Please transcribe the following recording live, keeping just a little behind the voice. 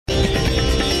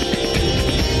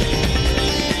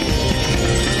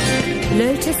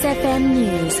Lotus FM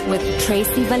News with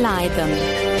Tracy Valaydham.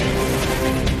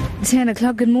 10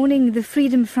 o'clock, good morning. The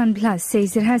Freedom Front Plus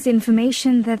says it has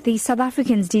information that the South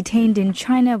Africans detained in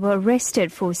China were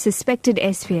arrested for suspected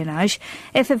espionage.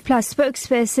 FF Plus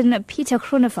spokesperson Peter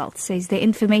Groenewald says the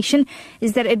information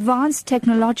is that advanced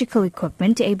technological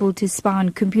equipment able to spy on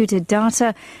computer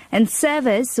data and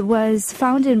servers was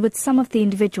found in with some of the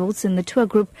individuals in the tour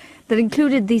group that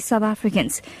included the South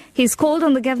Africans. He's called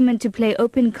on the government to play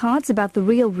open cards about the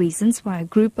real reasons why a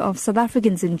group of South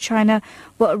Africans in China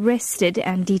were arrested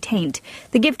and detained.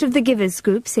 The Gift of the Givers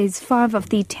group says 5 of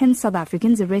the 10 South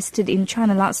Africans arrested in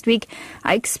China last week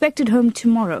are expected home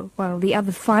tomorrow, while the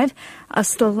other 5 are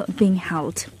still being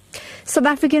held. South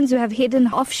Africans who have hidden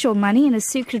offshore money in a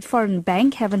secret foreign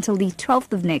bank have until the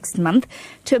 12th of next month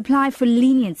to apply for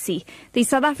leniency. The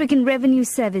South African Revenue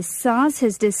Service, SARS,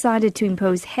 has decided to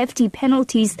impose hefty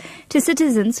penalties to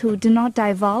citizens who do not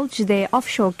divulge their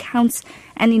offshore accounts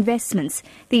and investments.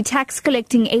 The tax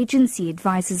collecting agency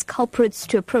advises culprits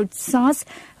to approach SARS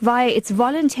via its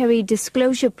Voluntary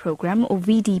Disclosure Program, or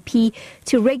VDP,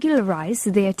 to regularize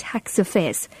their tax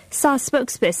affairs. SARS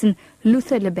spokesperson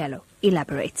Luther Lebello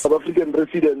elaborates. South African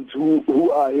residents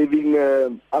who are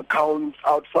having accounts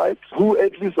outside, who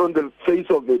at least on the face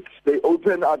of it, they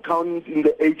open accounts in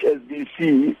the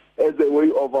HSBC as a way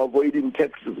of avoiding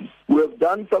taxes. We have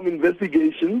done some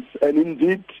investigations, and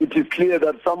indeed it is clear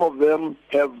that some of them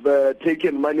have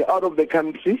taken money out of the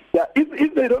country. Yeah,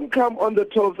 if they don't come on the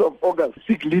 12th of August,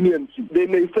 seek leniency, they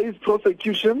may face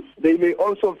prosecution. They may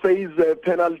also face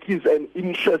penalties and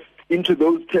interest into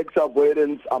those tax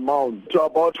avoidance amount to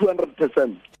about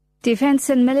 200%. Defence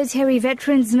and Military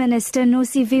Veterans Minister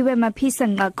Nosiviwe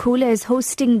Mapisa-Nqakula is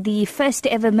hosting the first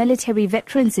ever Military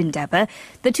Veterans Endeavour.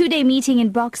 The 2-day meeting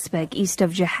in Boksburg, east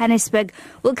of Johannesburg,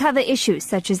 will cover issues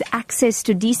such as access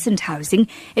to decent housing,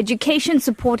 education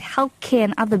support, healthcare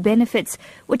and other benefits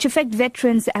which affect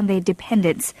veterans and their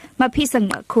dependents.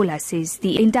 Mapisa-Nqakula says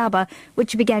the Endeavour,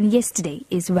 which began yesterday,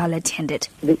 is well attended.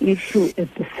 The issue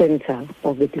at the centre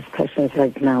of the discussions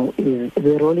right now is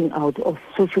the rolling out of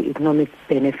socio-economic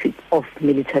benefits of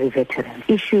military veterans,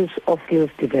 issues of skills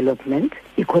development,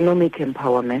 economic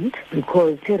empowerment,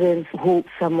 because veterans who,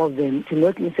 some of them, do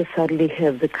not necessarily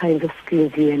have the kinds of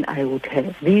skills you and I would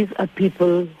have. These are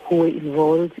people who were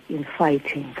involved in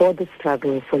fighting for the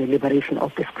struggle for the liberation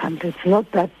of this country. It's not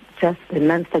that just the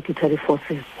non-statutory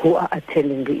forces who are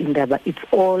attending the Indaba, it's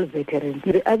all veterans.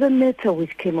 The other matter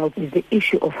which came out is the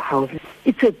issue of housing.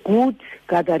 It's a good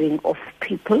gathering of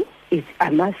people. I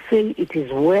must say it is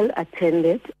well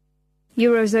attended.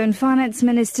 Eurozone finance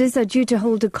ministers are due to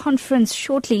hold a conference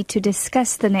shortly to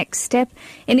discuss the next step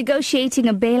in negotiating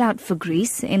a bailout for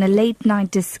Greece. In a late-night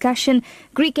discussion,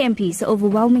 Greek MPs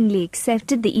overwhelmingly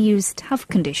accepted the EU's tough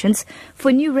conditions for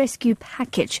a new rescue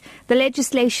package. The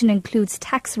legislation includes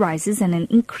tax rises and an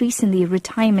increase in the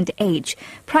retirement age.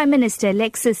 Prime Minister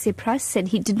Alexis Tsipras said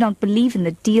he did not believe in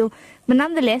the deal, but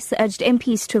nonetheless urged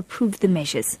MPs to approve the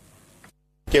measures.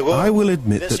 I will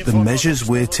admit that the measures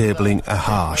we're tabling are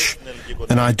harsh,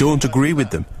 and I don't agree with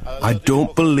them. I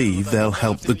don't believe they'll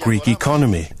help the Greek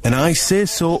economy, and I say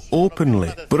so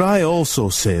openly. But I also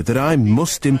say that I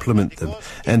must implement them,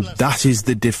 and that is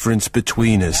the difference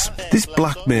between us. This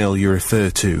blackmail you refer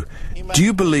to, do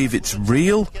you believe it's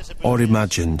real or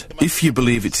imagined? If you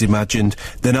believe it's imagined,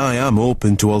 then I am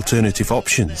open to alternative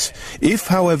options. If,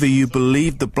 however, you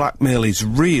believe the blackmail is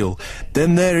real,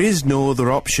 then there is no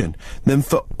other option than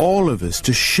for all of us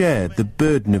to share the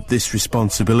burden of this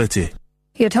responsibility.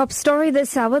 Your top story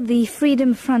this hour, the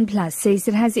Freedom Front Plus says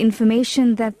it has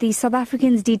information that the South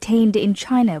Africans detained in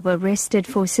China were arrested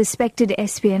for suspected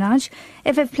espionage.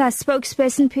 FF Plus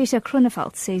spokesperson Peter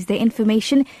Groenewald says the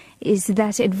information is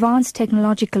that advanced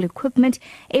technological equipment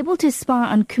able to spy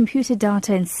on computer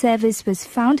data and servers was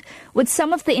found with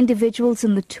some of the individuals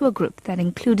in the tour group that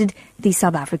included the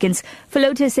South Africans. For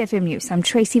Lotus FM News, I'm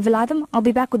Tracy Valaydham. I'll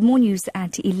be back with more news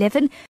at 11.